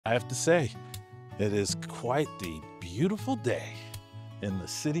I have to say, it is quite the beautiful day in the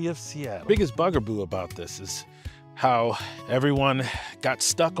city of Seattle. Biggest bugaboo about this is how everyone got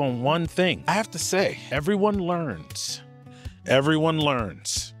stuck on one thing. I have to say, everyone learns,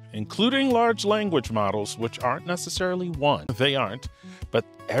 including large language models, which aren't necessarily one. They aren't, but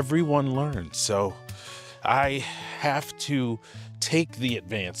everyone learns. So I have to take the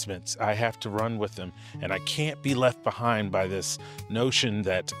advancements. I have to run with them, and I can't be left behind by this notion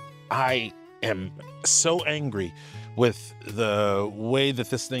that I am so angry with the way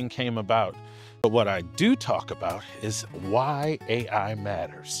that this thing came about. But what I do talk about is why AI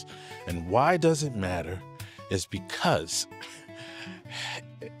matters. And why does it matter is because,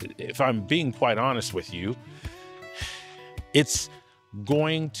 if I'm being quite honest with you, it's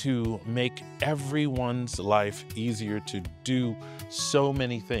going to make everyone's life easier to do so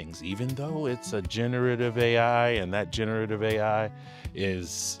many things, even though it's a generative AI, and that generative AI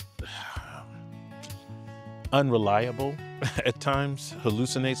is unreliable at times,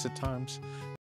 hallucinates at times.